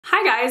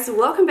Hi guys,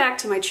 welcome back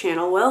to my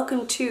channel.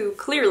 Welcome to,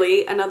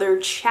 clearly, another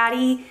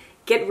chatty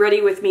get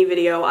ready with me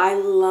video. I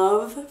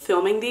love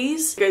filming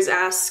these. You guys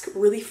ask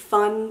really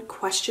fun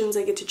questions.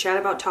 I get to chat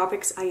about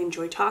topics I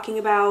enjoy talking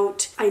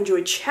about. I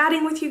enjoy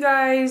chatting with you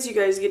guys. You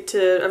guys get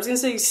to, I was gonna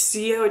say,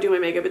 see how I do my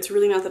makeup. It's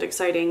really not that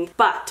exciting.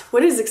 But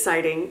what is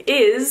exciting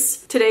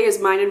is today is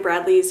mine and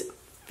Bradley's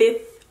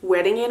 5th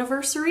wedding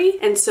anniversary,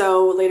 and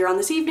so later on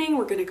this evening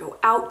we're gonna go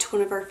out to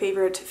one of our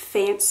favorite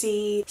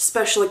fancy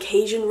special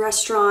occasion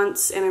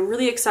restaurants, and I'm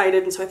really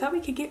excited, and so I thought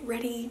we could get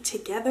ready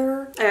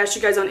together. I asked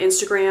you guys on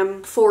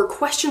Instagram for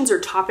questions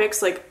or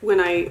topics, like when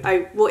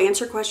I will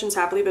answer questions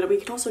happily, but we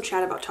can also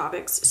chat about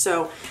topics.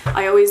 So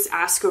I always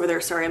ask over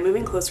there, sorry, I'm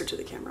moving closer to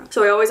the camera.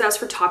 So I always ask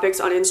for topics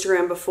on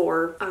Instagram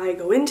before I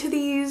go into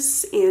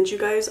these, and you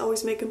guys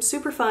always make them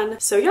super fun.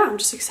 So yeah, I'm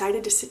just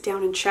excited to sit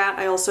down and chat.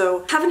 I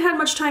also haven't had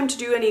much time to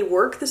do any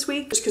work this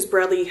week just because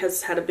Bradley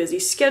has had a busy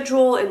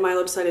schedule and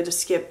Milo decided to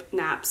skip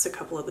naps a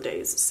couple of the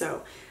days. So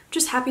I'm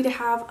just happy to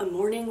have a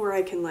morning where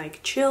I can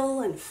like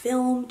chill and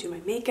film, do my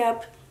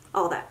makeup,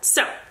 all that.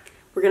 So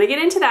we're gonna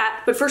get into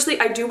that. But firstly,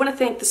 I do want to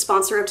thank the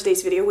sponsor of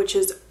today's video, which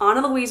is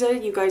Ana Luisa.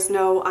 You guys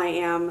know I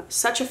am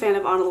such a fan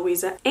of Ana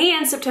Luisa.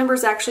 And September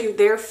is actually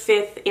their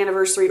 5th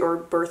anniversary or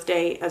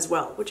birthday as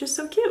well, which is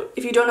so cute.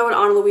 If you don't know what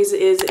Ana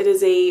Luisa is, it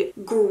is a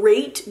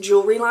great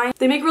jewelry line.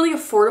 They make really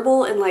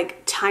affordable and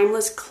like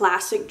timeless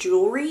classic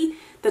jewelry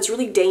that's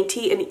really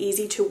dainty and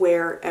easy to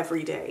wear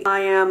every day. I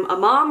am a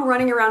mom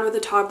running around with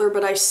a toddler,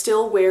 but I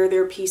still wear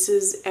their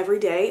pieces every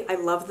day. I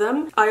love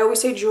them. I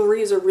always say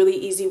jewelry is a really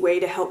easy way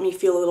to help me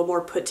feel a little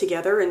more put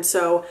together, and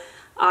so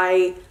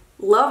I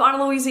love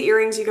Ana Luisa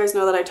earrings. You guys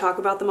know that I talk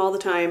about them all the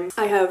time.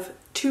 I have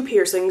 2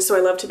 piercings, so I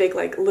love to make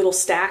like little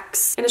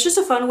stacks, and it's just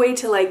a fun way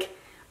to like,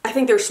 I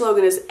think their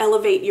slogan is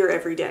elevate your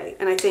everyday,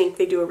 and I think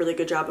they do a really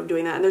good job of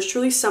doing that, and there's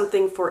truly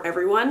something for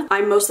everyone.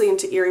 I'm mostly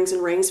into earrings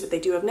and rings, but they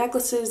do have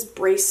necklaces,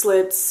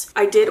 bracelets.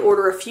 I did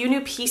order a few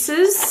new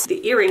pieces.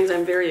 The earrings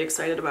I'm very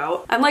excited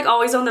about. I'm like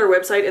always on their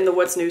website in the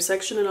what's new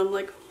section, and I'm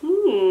like,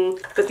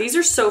 but these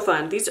are so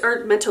fun. These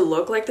aren't meant to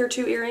look like they're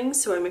 2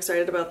 earrings, so I'm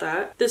excited about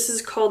that. This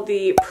is called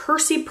the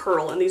Percy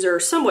Pearl, and these are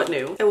somewhat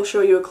new. I will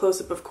show you a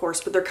close-up, of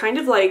course, but they're kind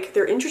of like,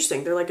 they're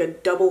interesting. They're like a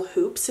double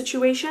hoop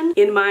situation.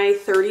 In my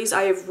 30s,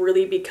 I have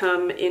really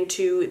become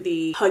into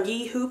the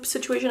huggy hoop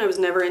situation. I was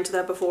never into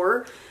that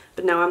before,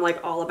 but now I'm like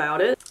all about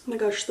it. Oh my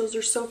gosh, those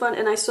are so fun,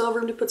 and I still have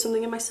room to put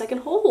something in my second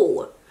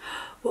hole.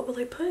 What will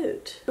I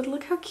put? But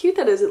look how cute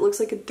that is. It looks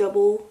like a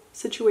double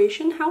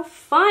situation. How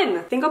fun.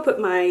 I think I'll put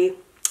my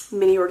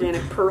mini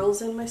organic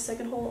pearls in my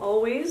second hole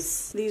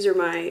always. These are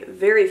my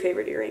very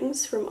favorite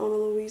earrings from Ana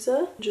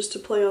Luisa, just to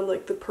play on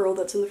like the pearl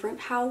that's in the front.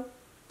 How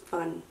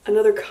fun.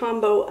 Another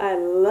combo I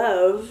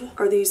love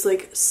are these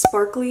like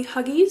sparkly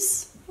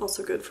Huggies.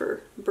 Also good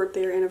for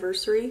birthday or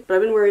anniversary. But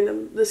I've been wearing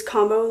them, this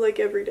combo, like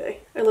every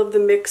day. I love the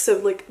mix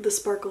of like the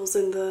sparkles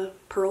and the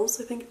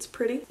pearls. I think it's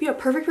pretty. Yeah,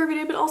 perfect for every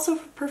day, but also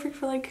perfect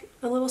for like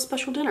a little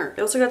special dinner.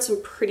 I also got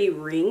some pretty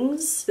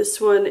rings.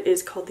 This one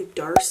is called the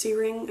Darcy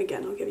Ring.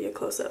 Again, I'll give you a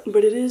close-up.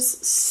 But it is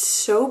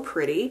so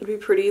pretty. It'd be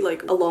pretty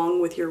like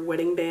along with your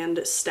wedding band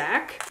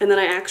stack. And then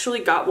I actually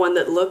got one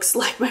that looks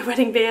like my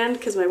wedding band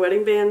because my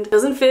wedding band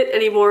doesn't fit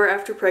anymore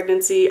after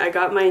pregnancy. I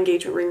got my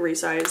engagement ring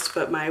resized,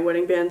 but my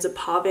wedding band's a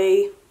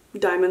pave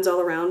diamonds all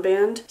around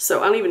band,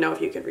 so I don't even know if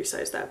you can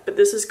resize that, but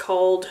this is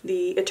called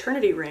the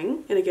Eternity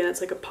Ring, and again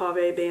it's like a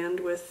pave band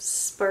with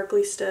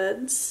sparkly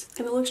studs,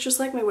 and it looks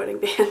just like my wedding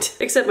band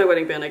except my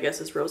wedding band I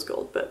guess is rose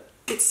gold, but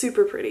it's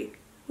super pretty.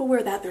 We'll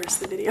wear that the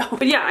rest of the video.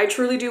 But yeah, I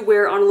truly do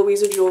wear Ana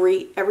Luisa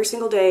jewelry every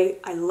single day.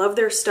 I love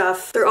their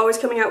stuff. They're always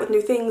coming out with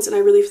new things, and I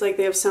really feel like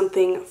they have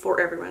something for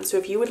everyone. So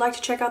if you would like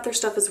to check out their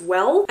stuff as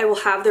well, I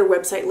will have their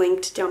website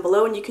linked down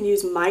below, and you can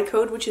use my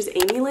code, which is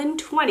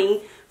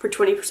AmyLynn20 for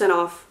 20%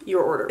 off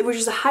your order, which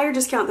is a higher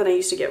discount than I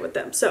used to get with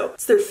them. So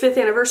it's their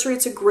 5th anniversary.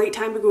 It's a great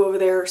time to go over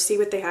there, see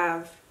what they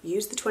have,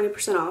 use the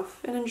 20% off,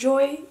 and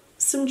enjoy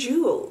some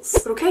jewels.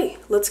 But okay,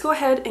 let's go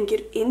ahead and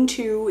get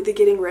into the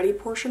getting ready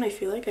portion. I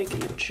feel like I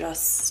can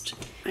adjust.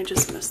 I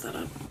just messed that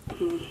up.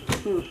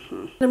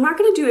 I'm not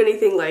gonna do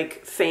anything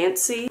like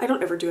fancy. I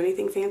don't ever do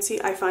anything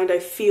fancy. I find I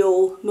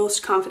feel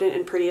most confident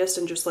and prettiest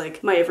in just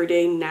like my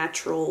everyday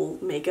natural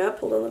makeup.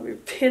 Hold on, let me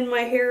pin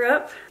my hair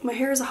up. My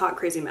hair is a hot,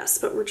 crazy mess,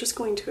 but we're just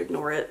going to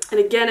ignore it. And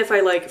again, if I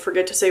like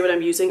forget to say what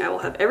I'm using, I will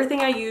have everything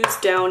I use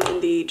down in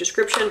the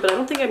description, but I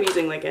don't think I'm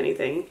using like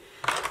anything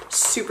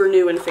super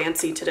new and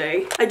fancy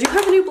today. I do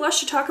have a new blush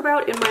to talk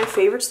about in my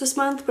favorites this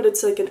month, but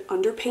it's like an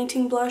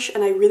underpainting blush,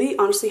 and I really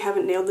honestly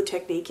haven't nailed the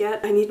technique yet.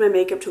 I need my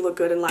makeup to look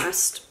good and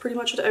last pretty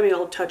much. I mean,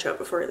 I'll touch up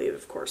before I leave,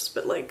 of course,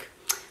 but like,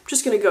 I'm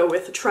just gonna go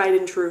with a tried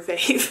and true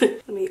fave.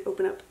 Let me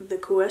open up the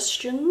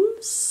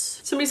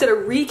questions. Somebody said a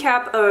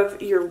recap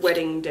of your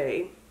wedding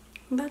day.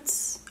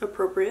 That's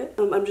appropriate.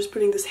 I'm just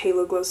putting this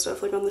halo glow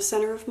stuff like on the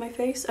center of my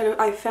face.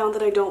 I found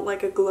that I don't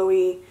like a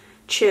glowy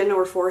chin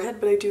or forehead,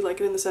 but I do like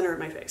it in the center of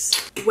my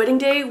face. Wedding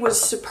day was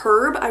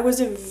superb. I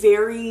was a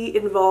very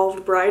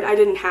involved bride. I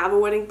didn't have a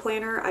wedding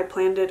planner. I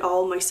planned it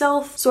all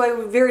myself. So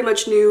I very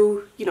much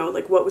knew, you know,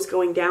 like what was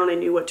going down. I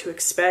knew what to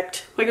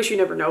expect. I guess you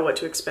never know what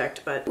to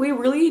expect, but we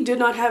really did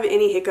not have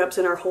any hiccups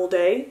in our whole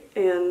day,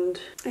 and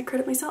I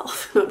credit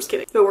myself. No, I'm just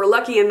kidding. But we're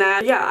lucky in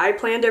that, yeah, I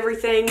planned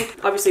everything,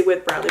 obviously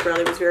with Bradley.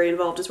 Bradley was very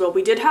involved as well.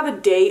 We did have a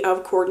day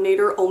of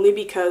coordinator only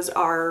because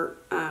our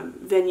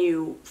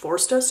venue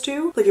forced us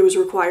to, like it was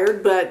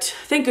required, but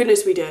thank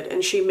goodness we did,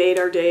 and she made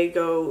our day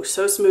go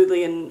so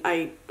smoothly, and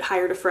I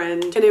hired a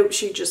friend, and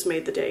she just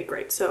made the day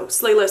great. So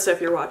Slay Lissa,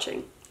 if you're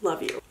watching,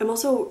 love you. I'm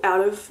also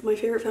out of my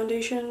favorite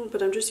foundation,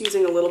 but I'm just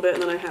using a little bit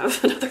and then I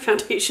have another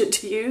foundation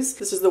to use.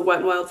 This is the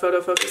Wet n Wild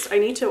Photo Focus. I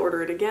need to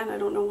order it again. I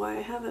don't know why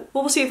I haven't.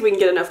 Well, we'll see if we can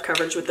get enough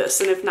coverage with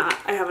this, and if not,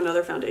 I have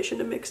another foundation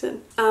to mix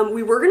in.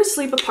 We were gonna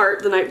sleep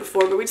apart the night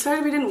before, but we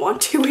decided we didn't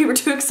want to. We were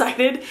too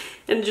excited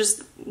and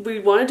just, we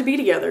wanted to be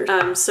together.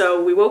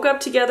 So we woke up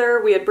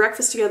together, we had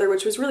breakfast together,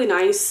 which was really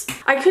nice.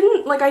 I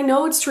couldn't, like, I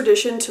know it's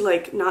tradition to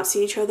like not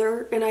see each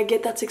other, and I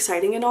get that's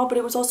exciting and all, but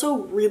it was also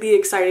really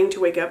exciting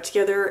to wake up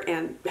together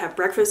and have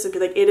breakfast and be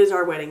like, it is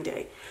our wedding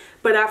day.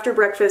 But after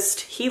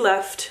breakfast, he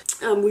left.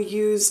 We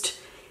used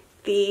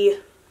the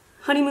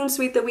honeymoon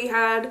suite that we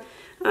had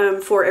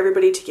for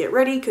everybody to get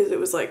ready, because it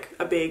was like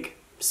a big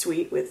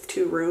suite with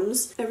 2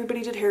 rooms.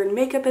 Everybody did hair and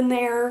makeup in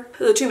there.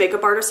 The 2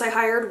 makeup artists I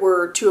hired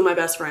were 2 of my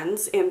best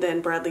friends, and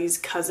then Bradley's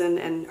cousin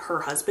and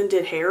her husband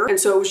did hair. And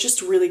so it was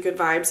just really good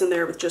vibes in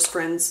there with just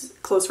friends,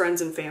 close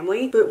friends and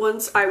family. But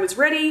once I was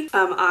ready,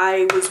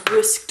 I was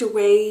whisked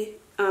away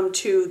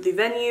to the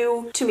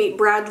venue to meet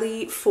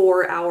Bradley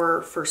for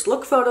our first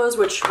look photos,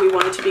 which we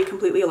wanted to be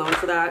completely alone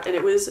for that, and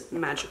it was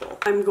magical.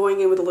 I'm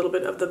going in with a little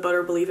bit of the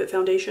Butter Believe It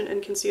foundation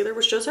and concealer,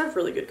 which does have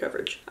really good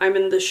coverage. I'm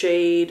in the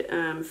shade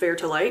Fair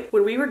to Light.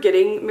 When we were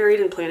getting married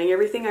and planning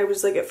everything, I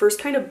was like at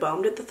first kind of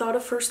bummed at the thought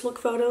of first look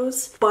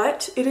photos,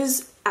 but it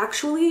is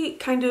actually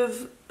kind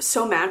of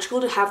so magical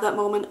to have that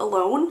moment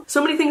alone.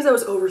 So many things I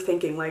was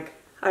overthinking, like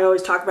I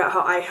always talk about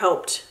how I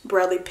helped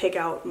Bradley pick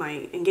out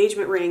my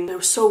engagement ring. I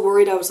was so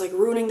worried I was like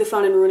ruining the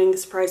fun and ruining the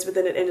surprise, but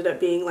then it ended up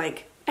being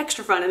like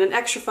extra fun and an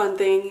extra fun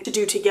thing to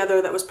do together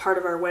that was part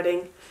of our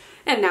wedding.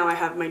 And now I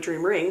have my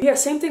dream ring. Yeah,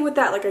 same thing with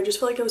that. Like I just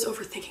feel like I was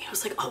overthinking. I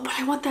was like, oh, but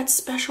I want that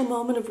special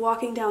moment of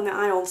walking down the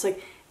aisle. It's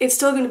like, it's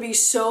still gonna be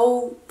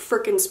so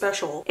freaking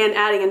special. And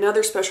adding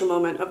another special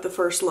moment of the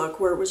first look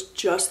where it was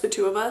just the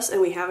 2 of us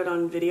and we have it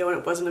on video and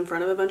it wasn't in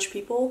front of a bunch of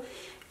people.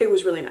 It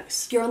was really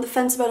nice. If you're on the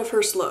fence about a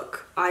first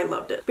look, I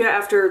loved it. But yeah,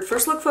 after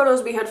first look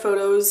photos, we had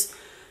photos,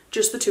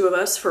 just the 2 of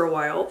us for a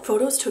while.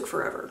 Photos took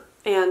forever.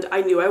 And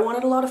I knew I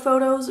wanted a lot of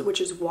photos, which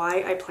is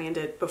why I planned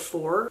it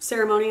before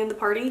ceremony and the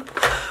party.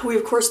 We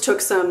of course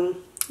took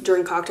some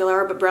during cocktail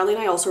hour, but Bradley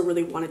and I also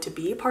really wanted to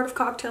be a part of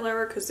cocktail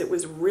hour because it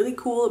was really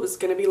cool. It was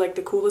gonna be like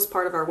the coolest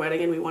part of our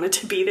wedding and we wanted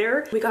to be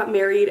there. We got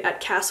married at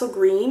Castle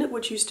Green,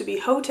 which used to be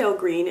Hotel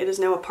Green. It is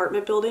now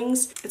apartment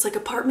buildings. It's like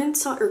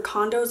apartments or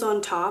condos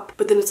on top,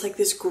 but then it's like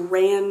this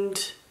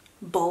grand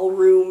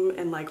ballroom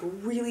and like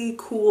really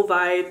cool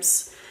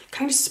vibes.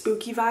 Kind of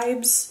spooky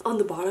vibes. On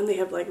the bottom they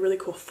have like really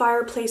cool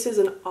fireplaces,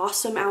 an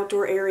awesome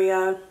outdoor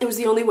area. It was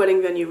the only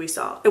wedding venue we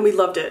saw and we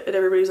loved it, and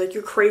everybody was like,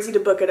 you're crazy to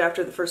book it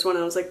after the first one.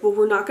 And I was like, well,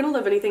 we're not gonna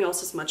love anything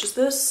else as much as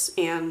this,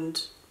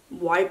 and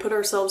why put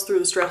ourselves through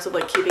the stress of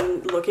like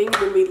keeping looking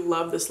when we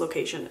love this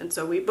location? And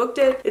so we booked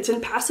it. It's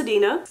in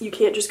Pasadena. You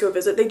can't just go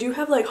visit. They do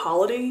have like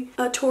holiday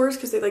tours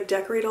because they like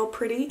decorate all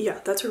pretty. Yeah,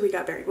 that's where we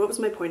got married. What was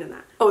my point in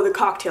that? Oh, the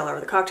cocktail hour.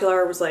 The cocktail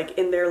hour was like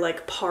in their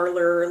like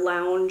parlor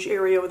lounge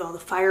area with all the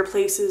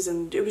fireplaces,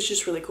 and it was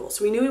just really cool.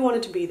 So we knew we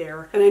wanted to be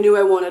there, and I knew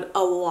I wanted a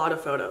lot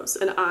of photos,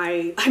 and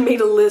I made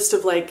a list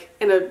of like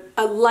in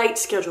a light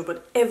schedule,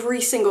 but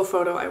every single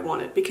photo I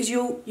wanted, because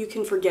you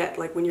can forget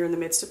like when you're in the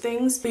midst of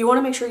things, but you want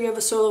to make sure you have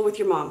a solo with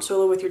your mom,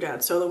 solo with your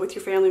dad, solo with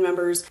your family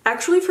members.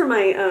 Actually, for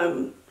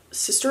my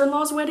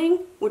sister-in-law's wedding,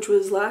 which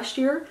was last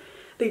year,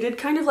 they did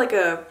kind of like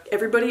a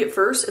everybody at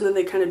first, and then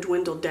they kind of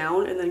dwindled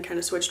down and then kind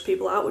of switched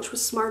people out, which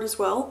was smart as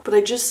well. But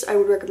I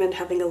would recommend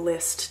having a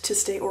list to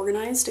stay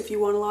organized if you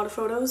want a lot of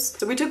photos.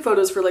 So we took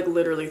photos for like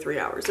literally 3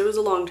 hours. It was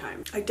a long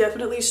time. I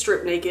definitely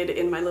stripped naked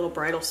in my little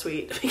bridal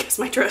suite because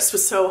my dress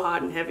was so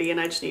hot and heavy and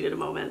I just needed a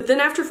moment. But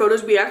then after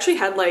photos, we actually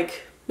had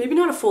like, maybe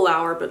not a full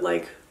hour, but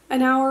like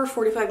an hour,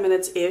 45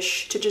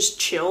 minutes-ish to just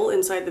chill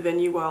inside the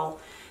venue while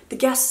the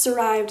guests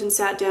arrived and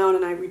sat down,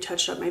 and I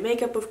retouched up my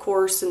makeup, of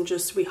course, and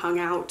just we hung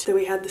out. Then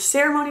we had the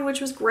ceremony,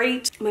 which was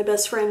great. My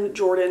best friend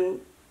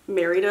Jordan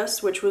married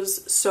us, which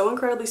was so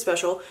incredibly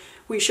special.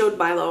 We showed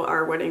Milo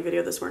our wedding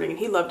video this morning and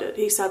he loved it.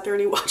 He sat there and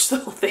he watched the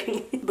whole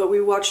thing. But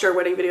we watched our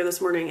wedding video this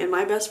morning and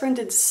my best friend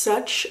did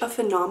such a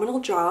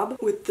phenomenal job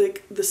with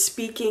the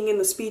speaking and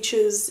the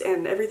speeches,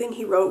 and everything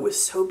he wrote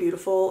was so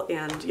beautiful.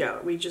 And yeah,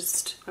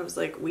 I was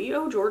like, we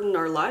owe Jordan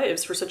our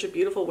lives for such a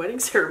beautiful wedding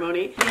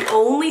ceremony. The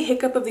only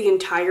hiccup of the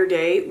entire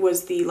day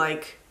was the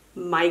like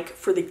mic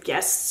for the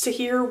guests to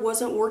hear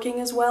wasn't working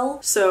as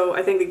well. So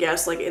I think the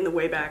guests like in the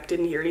way back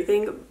didn't hear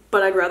anything,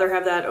 but I'd rather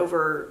have that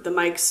over the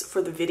mics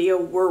for the video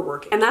were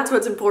working. And that's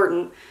what's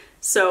important.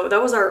 So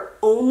that was our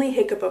only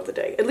hiccup of the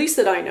day, at least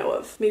that I know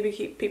of. Maybe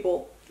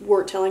people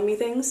weren't telling me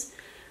things.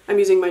 I'm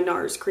using my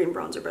NARS cream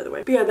bronzer, by the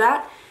way. But yeah,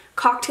 that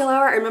cocktail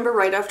hour, I remember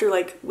right after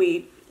like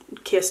we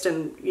kissed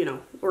and, you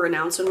know, or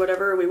announced and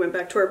whatever, we went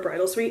back to our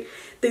bridal suite.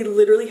 They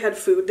literally had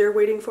food there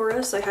waiting for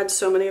us. I had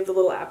so many of the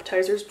little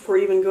appetizers before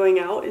even going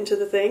out into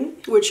the thing,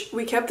 which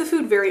we kept the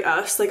food very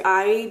us. Like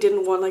I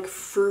didn't want like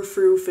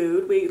frou-frou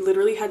food. We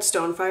literally had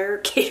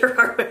Stonefire cater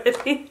our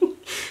wedding,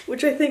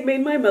 which I think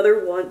made my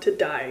mother want to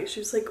die. She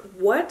was like,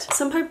 what?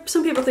 Some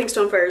people think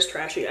Stonefire is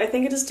trashy. I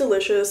think it is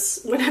delicious.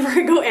 Whenever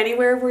I go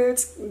anywhere where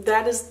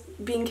that is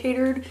being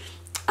catered,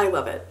 I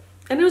love it.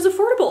 And it was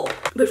affordable.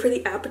 But for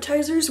the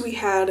appetizers, we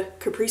had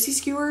caprese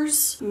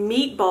skewers,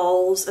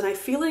 meatballs, and I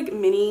feel like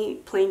mini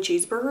plain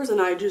cheeseburgers, and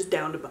I just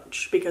downed a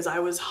bunch because I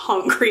was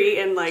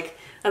hungry and like,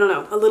 I don't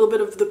know, a little bit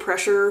of the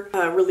pressure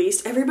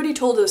released. Everybody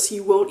told us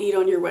you won't eat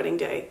on your wedding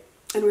day.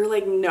 And we were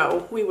like,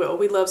 no, we will.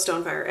 We love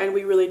Stonefire. And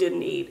we really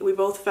didn't eat. We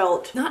both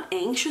felt not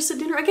anxious at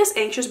dinner. I guess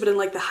anxious, but in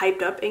like the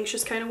hyped up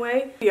anxious kind of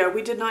way. Yeah,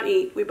 we did not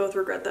eat. We both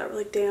regret that. We're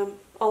like, damn.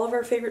 All of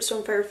our favorite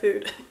Stonefire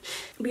food.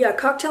 But yeah,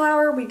 cocktail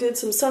hour, we did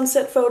some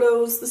sunset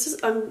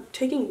photos. I'm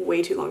taking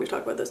way too long to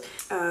talk about this.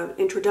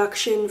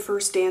 Introduction,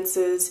 first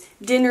dances,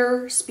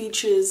 dinner,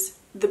 speeches,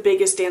 the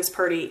biggest dance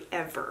party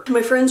ever.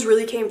 My friends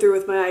really came through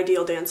with my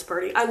ideal dance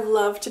party. I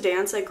love to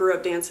dance. I grew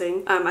up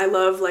dancing. I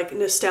love like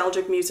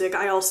nostalgic music.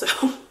 I also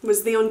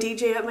was the own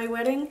DJ at my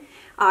wedding.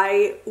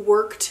 I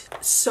worked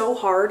so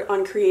hard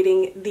on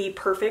creating the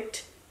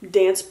perfect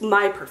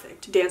my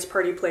perfect dance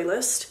party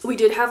playlist. We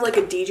did have like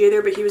a DJ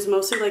there, but he was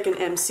mostly like an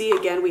MC.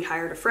 Again, we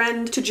hired a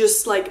friend to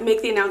just like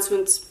make the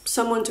announcements,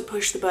 someone to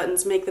push the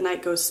buttons, make the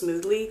night go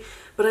smoothly.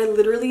 But I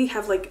literally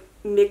have like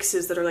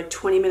mixes that are like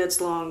 20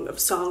 minutes long of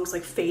songs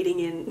like fading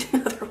in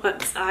other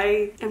ones.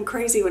 I am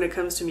crazy when it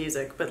comes to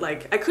music, but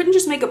like I couldn't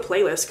just make a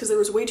playlist because there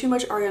was way too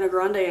much Ariana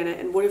Grande in it,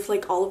 and what if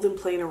like all of them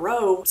play in a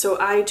row? So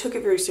I took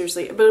it very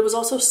seriously, but it was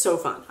also so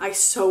fun. I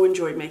so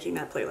enjoyed making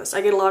that playlist.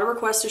 I get a lot of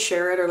requests to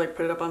share it or like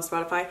put it up on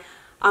Spotify.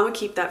 I'm gonna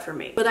keep that for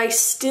me. But I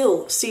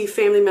still see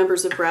family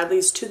members of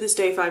Bradley's to this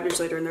day 5 years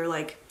later, and they're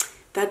like,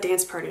 that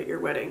dance party at your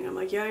wedding. I'm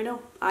like, yeah, I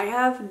know. I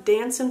have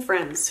dancing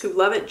friends who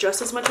love it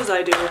just as much as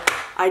I do.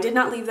 I did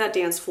not leave that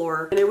dance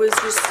floor, and it was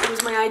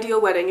my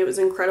ideal wedding. It was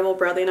incredible.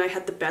 Bradley and I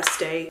had the best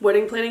day.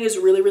 Wedding planning is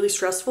really, really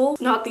stressful.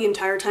 Not the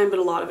entire time, but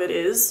a lot of it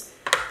is.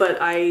 But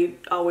I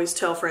always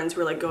tell friends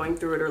who are like going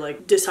through it or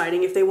like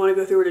deciding if they want to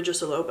go through it or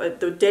just elope.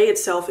 The day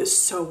itself is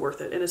so worth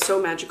it, and it's so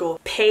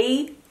magical.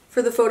 Pay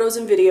for the photos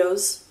and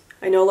videos.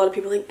 I know a lot of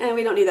people think,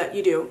 we don't need that.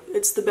 You do.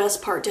 It's the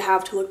best part to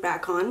have to look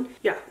back on.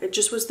 Yeah, it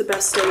just was the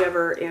best day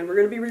ever, and we're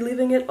gonna be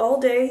reliving it all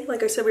day.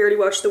 Like I said, we already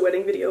watched the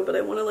wedding video, but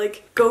I wanna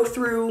like go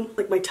through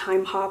like my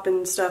time hop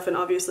and stuff, and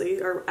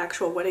obviously our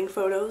actual wedding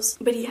photos.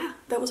 But yeah,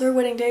 that was our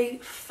wedding day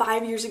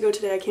 5 years ago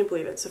today. I can't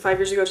believe it. So 5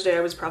 years ago today,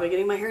 I was probably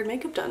getting my hair and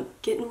makeup done,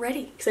 getting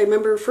ready. Because I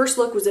remember first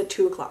look was at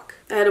 2 o'clock.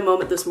 I had a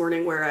moment this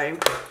morning where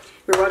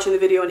we were watching the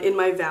video, and in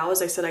my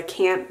vows, I said, I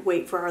can't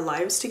wait for our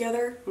lives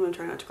together. I'm gonna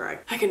try not to cry.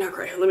 I cannot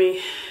cry. Let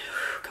me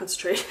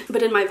concentrate.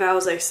 But in my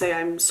vows, I say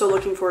I'm so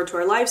looking forward to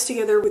our lives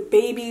together with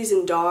babies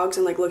and dogs,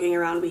 and like looking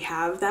around, we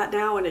have that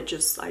now, and it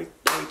just, I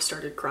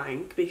started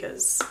crying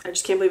because I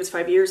just can't believe it's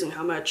 5 years and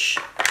how much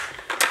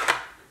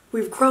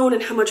we've grown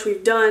and how much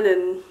we've done,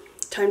 and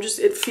time just,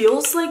 it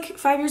feels like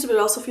 5 years, but it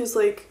also feels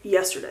like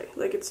yesterday.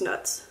 Like it's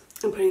nuts.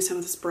 I'm putting some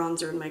of this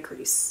bronzer in my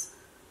crease.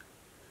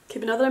 Okay,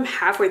 but now that I'm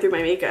halfway through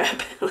my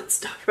makeup, let's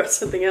talk about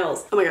something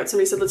else. Oh my god,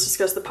 somebody said let's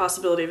discuss the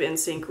possibility of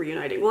NSYNC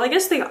reuniting. Well, I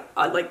guess they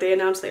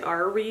announced they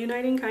are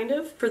reuniting, kind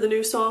of, for the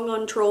new song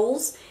on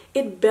Trolls.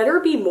 It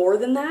better be more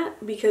than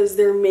that because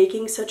they're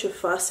making such a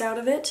fuss out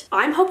of it.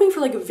 I'm hoping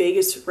for like a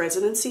Vegas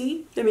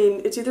residency. I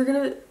mean, it's either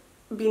gonna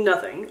be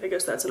nothing. I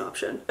guess that's an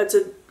option. It's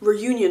a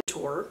reunion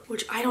tour,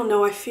 which I don't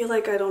know. I feel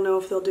like I don't know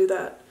if they'll do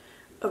that.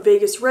 A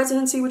Vegas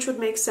residency, which would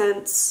make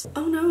sense.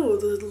 Oh no,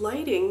 the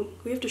lighting.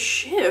 We have to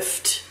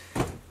shift.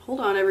 Hold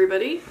on,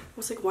 everybody. I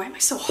was like, why am I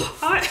so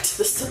hot?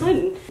 The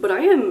sun. But I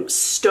am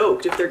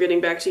stoked if they're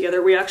getting back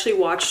together. We actually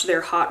watched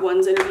their Hot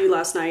Ones interview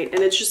last night,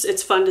 and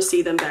it's fun to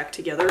see them back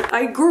together.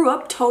 I grew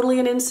up totally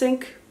an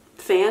NSYNC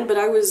fan, but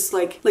I was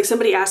like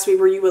somebody asked me,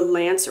 were you a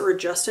Lance or a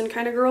Justin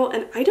kind of girl?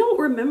 And I don't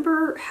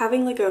remember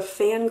having like a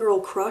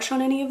fangirl crush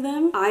on any of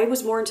them. I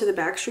was more into the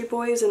Backstreet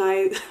Boys,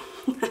 and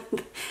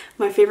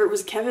my favorite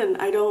was Kevin.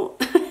 I don't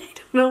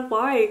know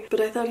why, but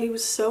I thought he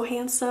was so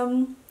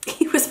handsome.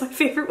 He was my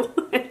favorite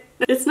one.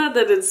 It's not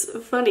that it's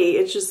funny,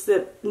 it's just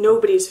that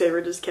nobody's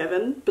favorite is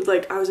Kevin. But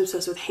like, I was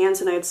obsessed with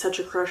Hanson. I had such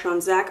a crush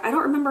on Zach. I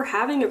don't remember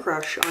having a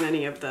crush on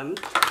any of them.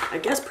 I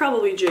guess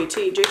probably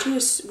JT.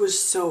 JT was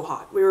so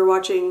hot. We were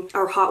watching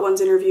our Hot Ones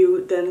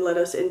interview, then led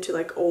us into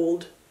like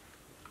old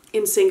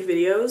NSYNC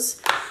videos.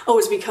 Oh,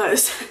 it's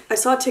because I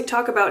saw a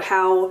TikTok about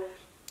how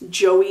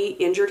Joey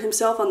injured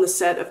himself on the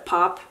set of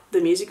Pop,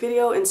 the music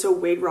video, and so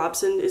Wade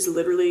Robson is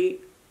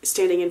literally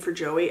standing in for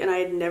Joey, and I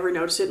had never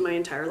noticed it in my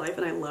entire life,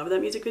 and I love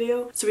that music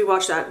video. So we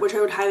watched that, which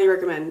I would highly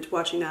recommend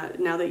watching that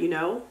now that you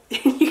know.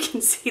 You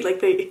can see like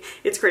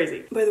it's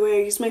crazy. By the way,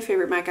 I used my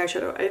favorite MAC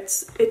eyeshadow.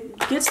 It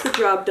gets the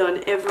job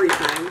done every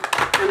time.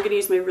 I'm gonna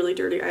use my really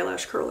dirty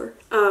eyelash curler.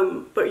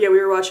 But yeah, we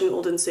were watching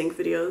old NSYNC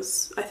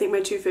videos. I think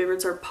my two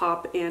favorites are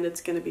Pop and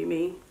It's Gonna Be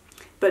Me.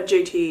 But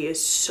JT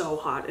is so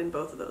hot in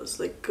both of those,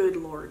 like, good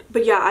lord.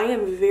 But yeah, I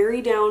am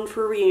very down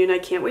for a reunion. I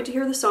can't wait to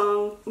hear the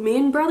song. Me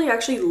and Bradley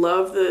actually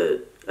love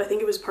the, I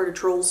think it was part of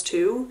Trolls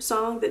 2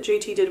 song that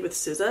JT did with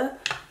SZA.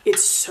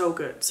 It's so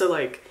good. So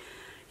like,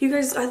 you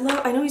guys, I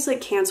know he's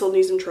like canceled and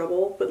he's in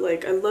trouble, but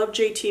like, I love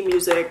JT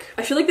music.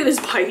 I feel like that is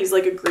why he's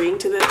like agreeing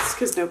to this,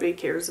 because nobody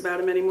cares about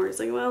him anymore. He's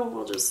like, well,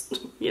 I'll just,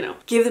 you know,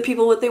 give the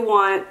people what they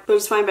want, but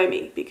it's fine by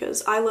me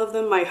because I love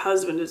them. My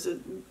husband is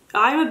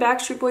I'm a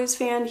Backstreet Boys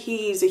fan,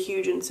 he's a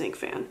huge NSYNC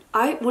fan.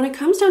 When it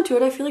comes down to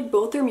it, I feel like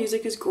both their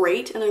music is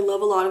great and I love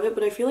a lot of it,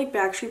 but I feel like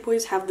Backstreet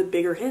Boys have the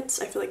bigger hits.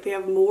 I feel like they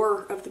have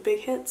more of the big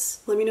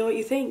hits. Let me know what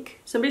you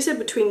think. Somebody said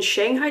between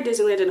Shanghai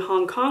Disneyland and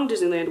Hong Kong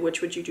Disneyland, which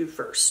would you do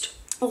first?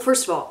 Well,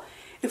 first of all,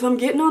 if I'm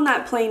getting on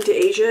that plane to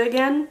Asia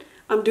again,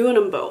 I'm doing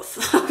them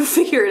both. I'll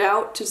figure it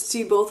out to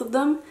see both of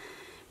them.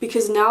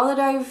 Because now that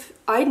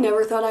I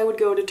never thought I would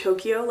go to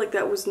Tokyo, like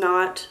that was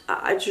not,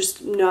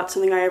 just not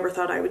something I ever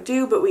thought I would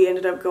do, but we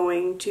ended up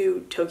going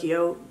to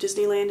Tokyo,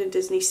 Disneyland and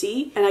Disney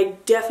Sea. And I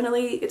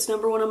definitely, it's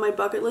 #1 on my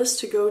bucket list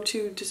to go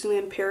to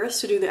Disneyland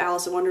Paris to do the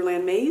Alice in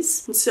Wonderland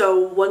maze. And so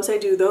once I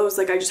do those,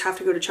 like I just have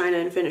to go to China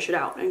and finish it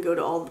out and go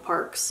to all the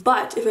parks.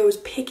 But if I was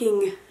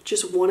picking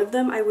just one of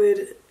them, I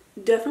would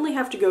definitely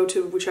have to go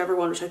to whichever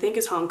one, which I think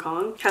is Hong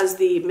Kong. Has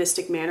the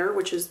Mystic Manor,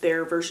 which is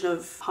their version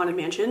of Haunted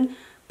Mansion,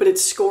 but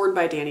it's scored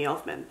by Danny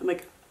Elfman. I'm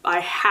like,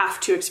 I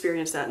have to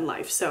experience that in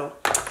life. So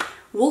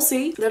we'll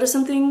see. That is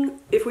something,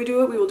 if we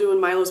do it, we will do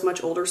when Milo's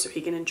much older so he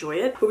can enjoy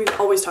it. But we've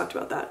always talked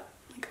about that.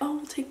 Like, oh,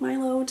 we'll take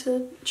Milo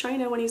to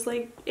China when he's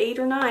like 8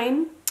 or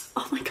 9.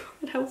 Oh my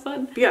God, how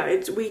fun. But yeah,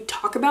 we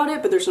talk about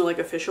it, but there's no like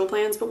official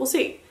plans, but we'll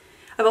see.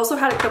 I've also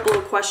had a couple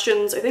of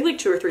questions. I think like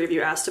 2 or 3 of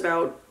you asked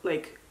about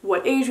like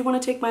what age we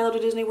want to take Milo to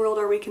Disney World.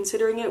 Are we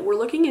considering it? We're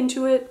looking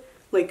into it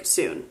like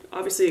soon,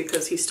 obviously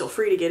because he's still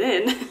free to get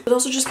in, but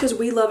also just because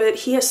we love it.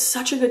 He has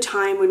such a good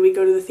time when we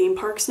go to the theme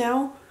parks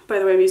now. By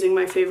the way, I'm using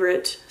my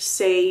favorite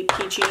Say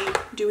Peachy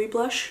Dewy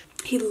Blush.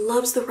 He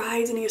loves the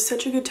rides and he has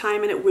such a good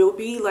time, and it will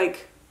be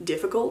like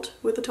difficult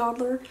with a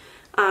toddler,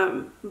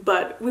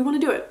 but we want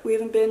to do it. We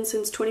haven't been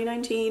since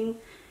 2019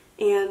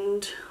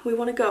 and we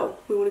want to go.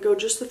 We want to go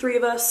just the 3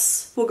 of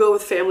us. We'll go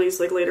with families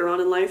like later on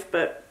in life,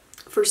 but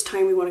first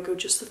time we want to go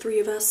just the 3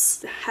 of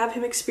us, have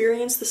him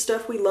experience the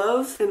stuff we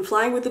love. And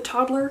flying with a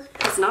toddler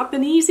has not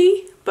been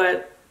easy,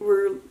 but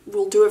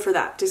we'll do it for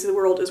that. Disney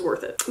World is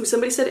worth it. Ooh,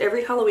 somebody said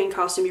every Halloween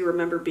costume you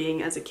remember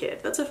being as a kid.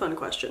 That's a fun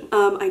question.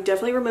 I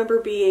definitely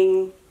remember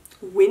being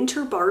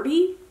Winter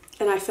Barbie,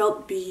 and I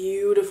felt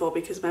beautiful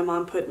because my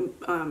mom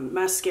put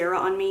mascara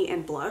on me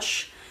and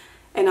blush.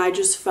 And I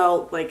just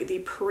felt like the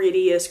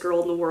prettiest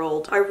girl in the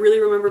world. I really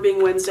remember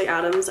being Wednesday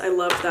Addams. I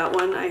loved that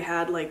one. I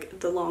had like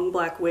the long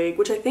black wig,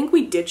 which I think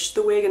we ditched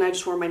the wig and I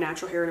just wore my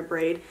natural hair in a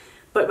braid.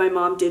 But my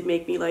mom did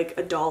make me like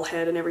a doll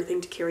head and everything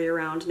to carry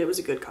around, and it was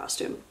a good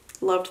costume.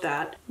 Loved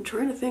that. I'm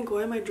trying to think,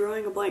 why am I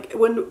drawing a blank?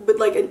 But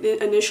like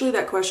initially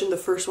that question, the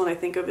first one I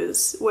think of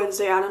is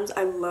Wednesday Addams.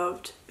 I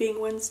loved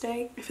being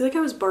Wednesday. I feel like I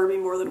was Barbie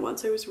more than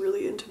once. I was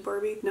really into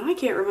Barbie. Now I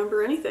can't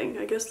remember anything.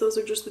 I guess those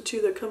are just the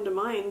 2 that come to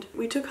mind.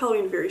 We took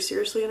Halloween very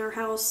seriously in our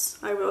house.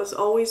 I was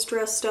always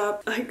dressed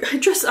up.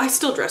 I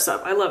still dress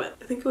up. I love it.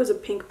 I think it was a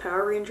pink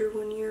Power Ranger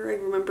one year. I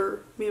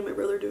remember me and my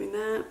brother doing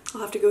that.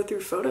 I'll have to go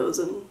through photos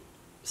and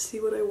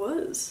see what I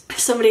was.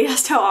 Somebody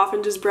asked how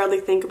often does Bradley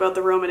think about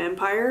the Roman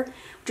Empire,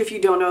 which if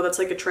you don't know, that's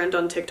like a trend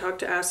on TikTok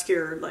to ask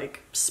your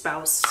like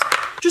spouse,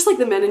 just like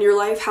the men in your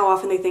life, how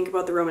often they think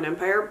about the Roman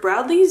Empire.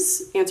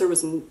 Bradley's answer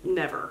was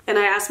never. And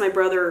I asked my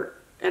brother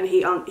and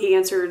he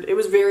answered, it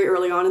was very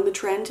early on in the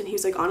trend, and he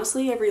was like,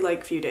 honestly, every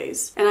like few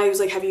days. And I was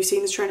like, have you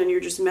seen this trend and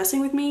you're just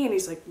messing with me? And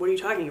he's like, what are you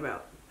talking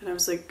about? And I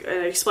was like,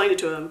 and I explained it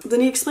to him.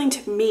 Then he explained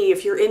to me,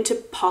 if you're into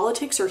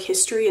politics or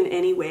history in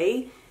any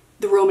way,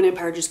 the Roman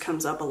Empire just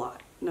comes up a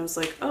lot. And I was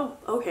like, oh,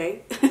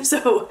 okay.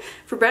 So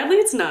for Bradley,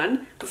 it's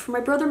none. But for my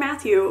brother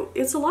Matthew,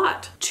 it's a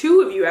lot.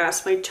 2 of you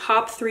asked my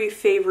top 3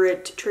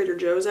 favorite Trader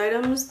Joe's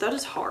items. That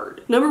is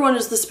hard. #1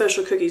 is the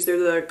special cookies. They're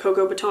the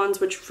cocoa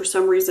batons, which for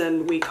some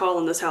reason we call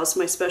in this house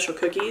my special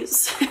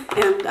cookies.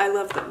 And I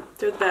love them.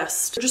 They're the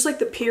best. They're just like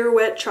the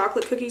pirouette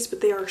chocolate cookies, but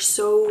they are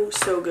so,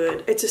 so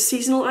good. It's a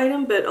seasonal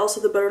item, but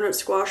also the butternut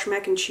squash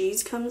mac and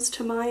cheese comes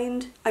to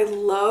mind. I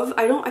feel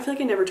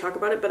like I never talk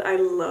about it, but I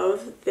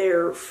love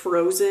their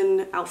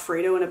frozen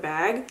Alfredo in a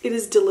bag. It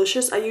is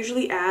delicious. I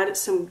usually add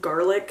some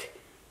garlic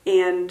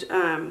and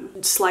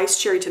sliced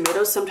cherry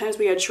tomatoes. Sometimes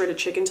we add shredded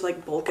chicken to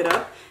like bulk it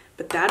up,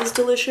 but that is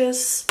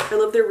delicious. I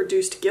love their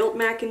reduced guilt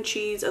mac and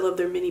cheese. I love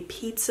their mini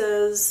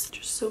pizzas.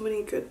 Just so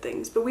many good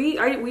things. But we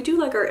do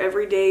like our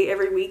everyday,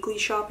 every weekly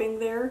shopping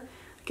there.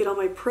 Like Get all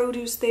my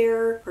produce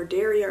there, our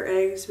dairy, our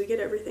eggs, we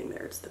get everything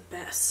there. It's the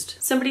best.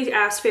 Somebody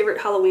asked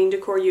favorite Halloween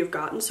decor you've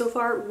gotten so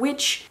far,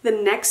 which the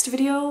next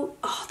video,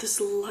 oh,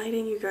 this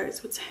lighting, you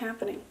guys, what's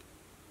happening?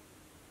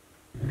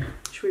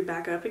 Should we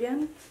back up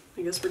again?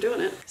 I guess we're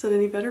doing it. Is that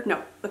any better?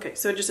 No. Okay,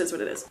 so it just is what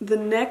it is. The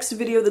next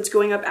video that's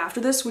going up after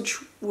this, which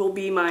will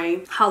be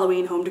my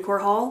Halloween home decor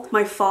haul.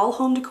 My fall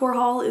home decor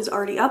haul is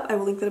already up. I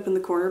will link that up in the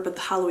corner, but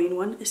the Halloween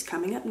one is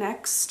coming up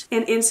next.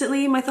 And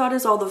instantly, my thought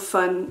is all the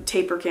fun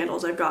taper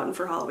candles I've gotten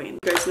for Halloween.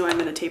 You guys know I'm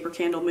in a taper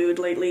candle mood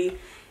lately,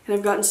 and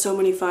I've gotten so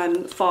many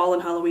fun fall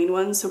and Halloween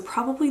ones, so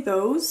probably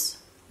those.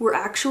 We're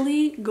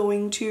actually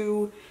going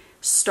to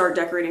start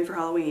decorating for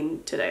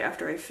Halloween today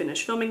after I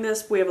finish filming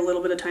this. We have a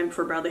little bit of time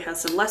before Bradley has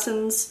some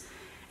lessons.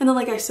 And then,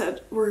 like I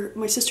said,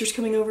 my sister's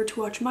coming over to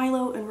watch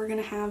Milo, and we're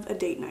gonna have a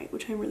date night,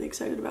 which I'm really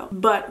excited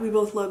about. But we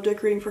both love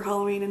decorating for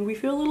Halloween, and we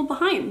feel a little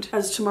behind,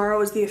 as tomorrow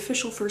is the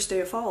official first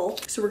day of fall.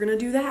 So we're gonna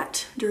do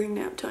that during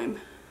nap time.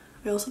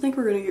 I also think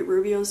we're gonna get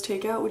Rubio's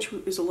takeout, which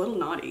is a little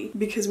naughty,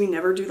 because we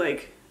never do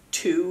like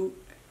 2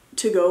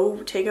 to-go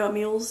takeout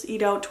meals,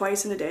 eat out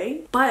twice in a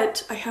day.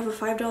 But I have a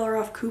 $5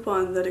 off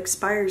coupon that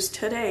expires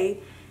today,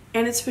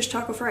 and it's Fish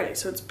Taco Friday,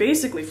 so it's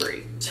basically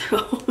free.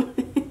 So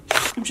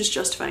I'm just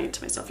justifying it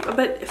to myself.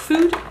 But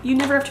food, you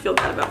never have to feel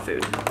bad about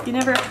food. You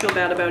never have to feel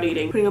bad about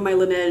eating. Putting on my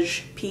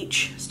Laneige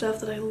peach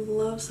stuff that I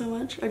love so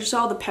much. I just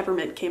saw the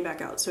peppermint came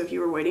back out, so if you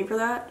were waiting for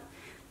that,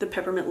 the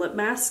peppermint lip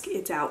mask,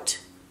 it's out.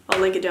 I'll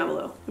link it down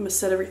below. I'm gonna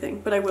set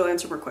everything, but I will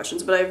answer more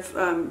questions. But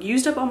I've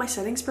used up all my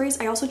setting sprays.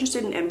 I also just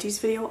did an empties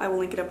video. I will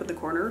link it up in the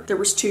corner. There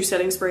was 2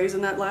 setting sprays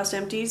in that last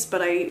empties,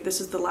 but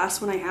this is the last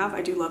one I have.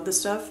 I do love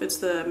this stuff. It's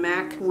the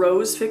MAC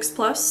Rose Fix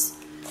Plus.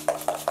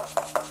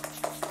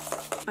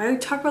 I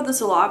talk about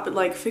this a lot, but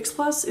like Fix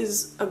Plus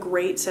is a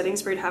great setting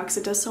spray to have because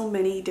it does so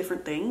many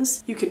different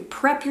things. You can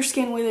prep your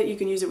skin with it, you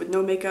can use it with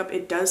no makeup.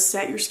 It does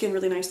set your skin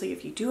really nicely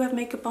if you do have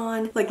makeup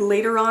on. Like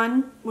later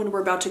on, when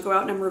we're about to go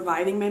out and I'm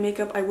reviving my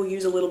makeup, I will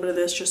use a little bit of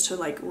this just to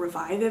like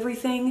revive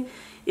everything.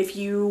 If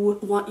you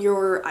want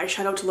your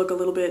eyeshadow to look a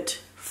little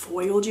bit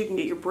foiled, you can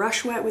get your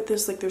brush wet with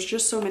this. Like there's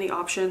just so many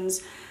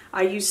options.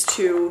 I used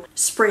to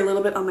spray a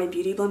little bit on my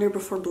beauty blender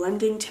before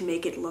blending to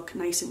make it look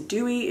nice and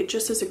dewy. It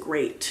just is a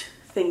great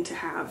thing to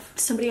have.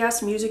 Somebody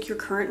asked music you're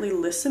currently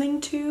listening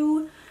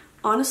to.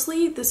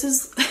 Honestly, this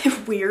is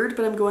weird,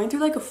 but I'm going through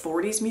like a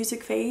 40s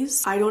music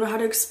phase. I don't know how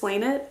to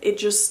explain it. It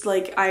just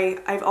like,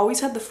 I've always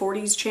had the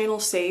 40s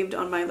channel saved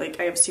on my, like,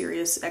 I have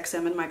Sirius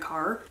XM in my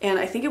car. And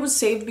I think it was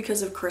saved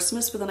because of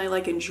Christmas, but then I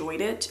like enjoyed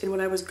it. And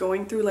when I was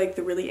going through like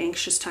the really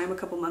anxious time a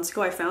couple months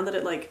ago, I found that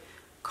it like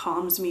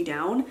calms me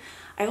down.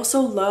 I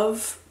also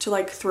love to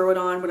like throw it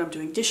on when I'm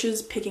doing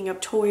dishes, picking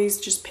up toys,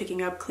 just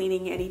picking up,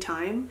 cleaning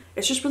anytime.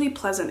 It's just really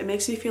pleasant. It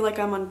makes me feel like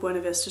I'm on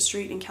Buena Vista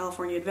Street in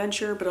California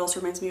Adventure, but it also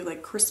reminds me of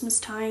like Christmas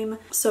time.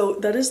 So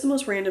that is the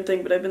most random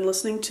thing, but I've been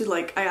listening to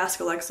like, I ask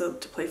Alexa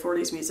to play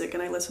 40s music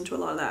and I listen to a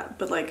lot of that,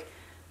 but like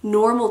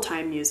normal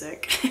time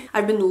music.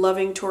 I've been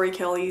loving Tori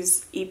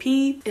Kelly's EP.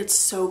 It's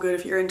so good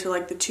if you're into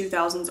like the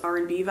 2000s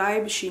R&B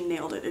vibe. She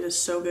nailed it. It is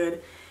so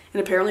good. And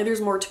apparently there's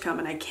more to come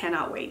and I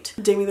cannot wait.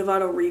 Demi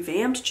Lovato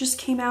Revamped just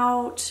came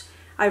out.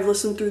 I've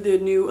listened through the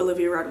new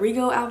Olivia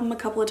Rodrigo album a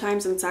couple of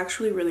times and it's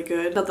actually really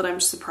good. Not that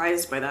I'm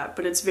surprised by that,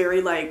 but it's very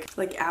like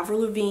Avril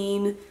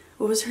Lavigne,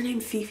 what was her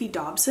name? Fifi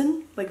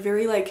Dobson? Like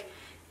very like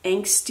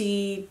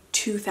angsty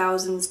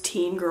 2000s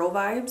teen girl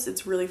vibes.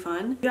 It's really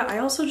fun. Yeah, I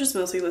also just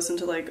mostly listen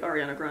to like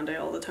Ariana Grande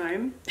all the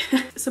time.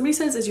 Somebody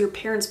says, is your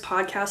parents'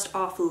 podcast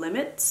off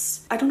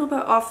limits? I don't know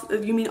about off,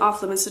 you mean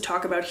off limits to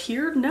talk about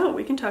here? No,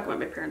 we can talk about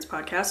my parents'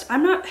 podcast.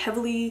 I'm not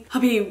heavily, I'll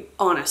be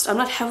honest, I'm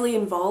not heavily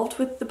involved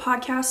with the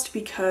podcast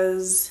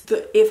because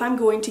if I'm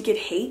going to get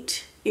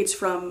hate, it's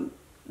from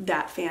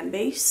that fan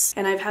base.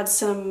 And I've had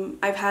some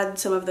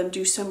of them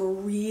do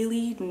some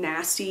really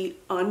nasty,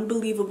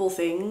 unbelievable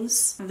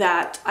things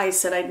that I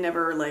said I'd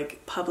never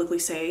like publicly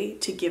say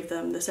to give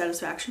them the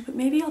satisfaction, but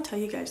maybe I'll tell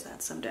you guys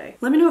that someday.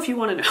 Let me know if you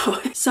want to know.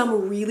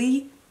 Some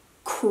really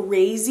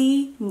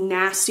crazy,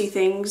 nasty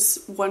things.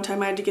 One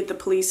time I had to get the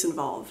police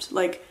involved.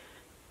 Like,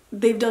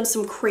 they've done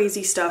some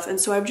crazy stuff, and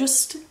so I've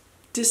just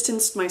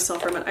distanced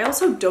myself from it. I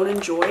also don't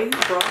enjoy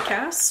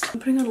broadcast. I'm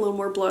putting on a little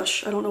more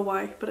blush. I don't know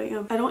why, but I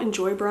am. I don't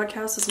enjoy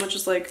broadcast as much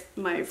as like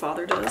my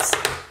father does,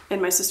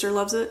 and my sister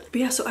loves it.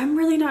 But yeah, so I'm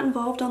really not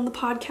involved on the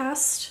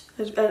podcast,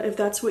 if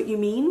that's what you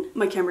mean.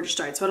 My camera just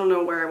died, so I don't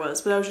know where I was,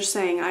 but I was just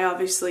saying I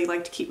obviously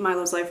like to keep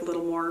Milo's life a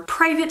little more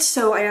private,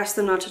 so I asked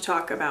them not to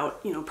talk about,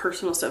 you know,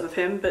 personal stuff of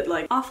him, but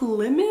like off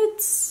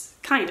limits?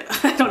 Kinda.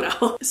 I don't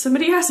know.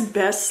 Somebody asked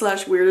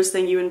best/weirdest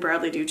thing you and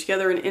Bradley do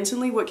together, and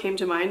instantly what came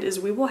to mind is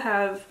we will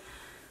have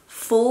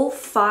full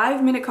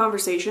 5-minute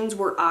conversations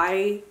where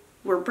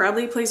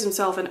Bradley plays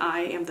himself and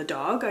I am the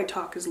dog. I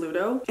talk as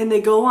Ludo, and they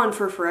go on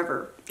for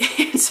forever.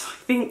 And so I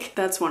think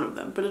that's one of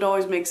them, but it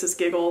always makes us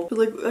giggle. But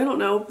like, I don't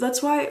know.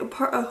 That's why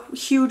a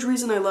huge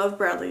reason I love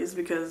Bradley is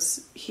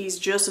because he's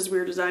just as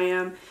weird as I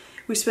am.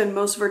 We spend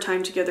most of our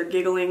time together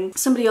giggling.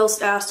 Somebody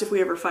else asked if we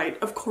ever fight.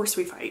 Of course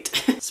we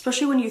fight.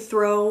 Especially when you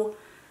throw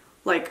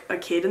like a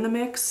kid in the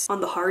mix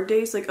on the hard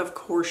days, like of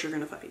course you're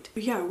gonna fight.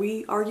 But yeah,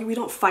 we argue. We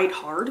don't fight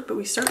hard, but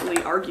we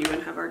certainly argue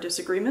and have our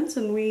disagreements,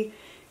 and we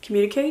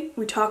communicate,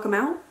 we talk them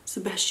out. It's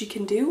the best you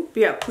can do.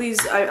 But yeah, please,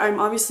 I'm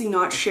obviously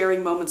not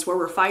sharing moments where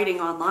we're fighting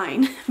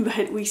online,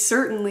 but we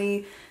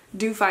certainly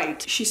do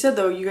fight. She said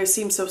though, you guys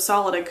seem so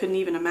solid, I couldn't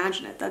even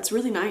imagine it. That's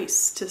really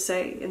nice to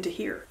say and to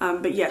hear.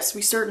 But yes,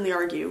 we certainly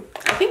argue.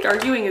 I think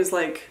arguing is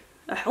like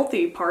a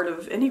healthy part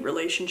of any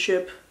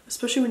relationship,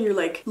 especially when you're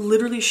like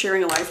literally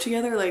sharing a life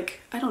together. Like,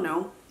 I don't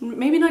know,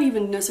 maybe not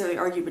even necessarily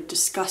argue, but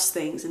discuss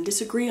things and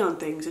disagree on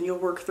things, and you'll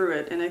work through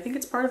it. And I think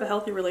it's part of a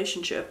healthy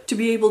relationship to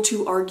be able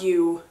to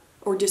argue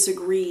or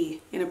disagree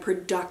in a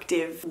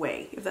productive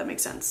way, if that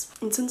makes sense.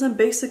 And since I'm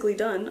basically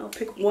done, I'll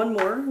pick one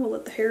more. We'll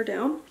let the hair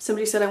down.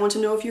 Somebody said, I want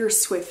to know if you're a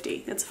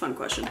Swiftie. That's a fun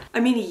question.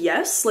 I mean,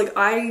 yes, like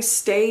I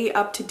stay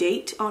up to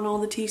date on all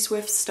the T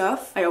Swift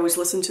stuff. I always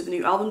listen to the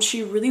new album.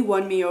 She really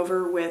won me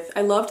over with,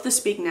 I loved the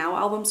Speak Now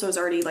album, so I was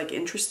already like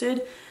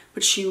interested,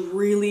 but she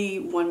really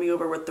won me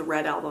over with the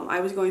Red album. I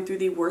was going through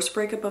the worst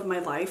breakup of my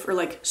life, or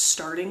like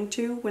starting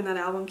to when that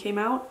album came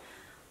out.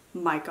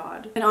 My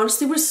God. And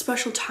honestly, it was a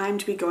special time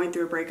to be going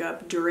through a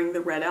breakup during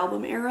the Red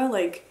album era.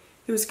 Like,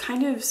 it was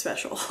kind of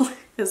special,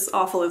 as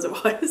awful as it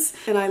was.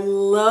 And I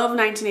love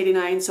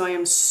 1989, so I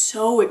am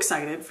so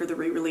excited for the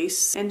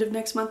re-release end of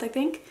next month, I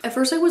think. At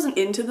first I wasn't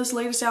into this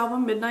latest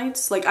album,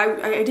 Midnights. Like,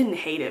 I didn't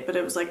hate it, but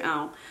it was like,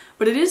 oh.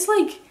 But it is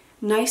like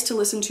nice to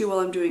listen to while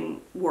I'm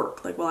doing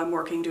work, like while I'm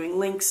working, doing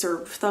links or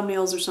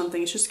thumbnails or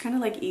something. It's just kind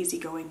of like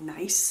easygoing,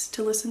 nice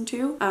to listen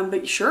to.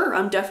 But sure,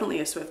 I'm definitely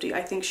a Swiftie.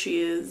 I think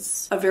she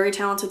is a very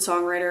talented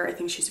songwriter. I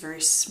think she's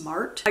very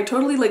smart. I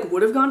totally like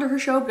would have gone to her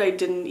show, but I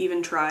didn't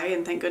even try,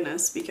 and thank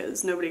goodness,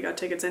 because nobody got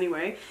tickets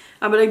anyway.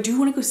 But I do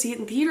want to go see it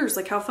in theaters.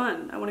 Like, how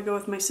fun. I want to go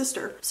with my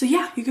sister. So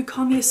yeah, you could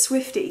call me a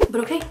Swiftie.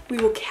 But okay, we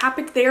will cap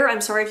it there. I'm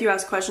sorry if you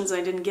asked questions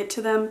and I didn't get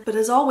to them, but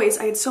as always,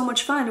 I had so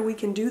much fun and we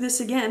can do this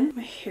again.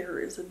 My hair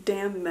is a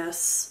damn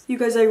mess. You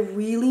guys, I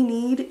really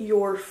need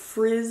your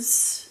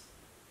frizz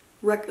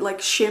like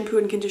shampoo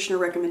and conditioner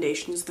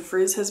recommendations. The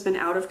frizz has been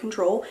out of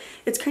control.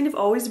 It's kind of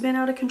always been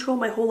out of control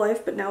my whole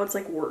life, but now it's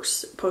like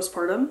worse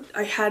postpartum.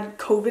 I had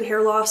COVID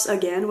hair loss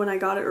again when I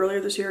got it earlier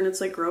this year, and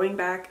it's like growing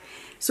back.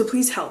 So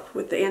please help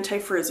with the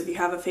anti-frizz. If you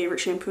have a favorite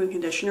shampoo and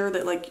conditioner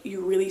that like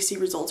you really see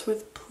results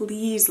with,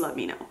 please let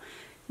me know.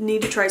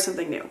 Need to try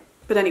something new.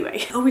 But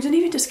anyway, oh, we didn't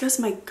even discuss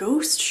my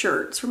Ghost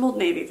shirt. It's from Old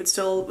Navy. If it's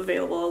still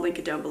available, I'll link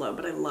it down below,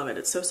 but I love it.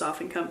 It's so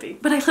soft and comfy.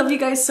 But I love you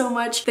guys so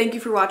much. Thank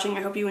you for watching.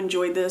 I hope you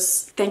enjoyed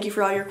this. Thank you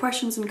for all your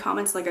questions and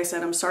comments. Like I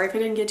said, I'm sorry if I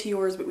didn't get to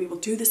yours, but we will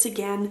do this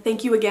again.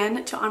 Thank you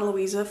again to Ana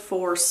Luisa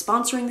for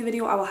sponsoring the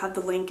video. I will have the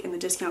link and the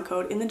discount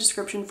code in the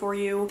description for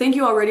you. Thank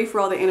you already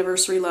for all the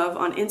anniversary love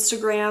on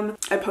Instagram.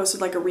 I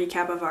posted like a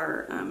recap of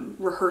our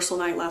rehearsal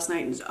night last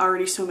night, and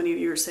already so many of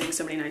you are saying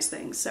so many nice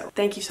things. So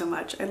thank you so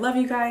much. I love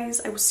you guys.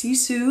 I will see you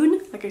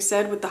soon. Like I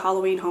said, with the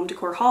Halloween home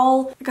decor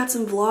haul. I got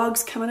some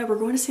vlogs coming up. We're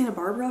going to Santa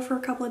Barbara for a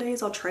couple of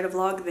days. I'll try to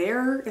vlog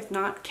there. If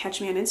not,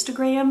 catch me on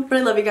Instagram. But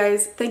I love you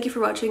guys. Thank you for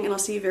watching, and I'll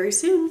see you very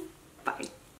soon. Bye.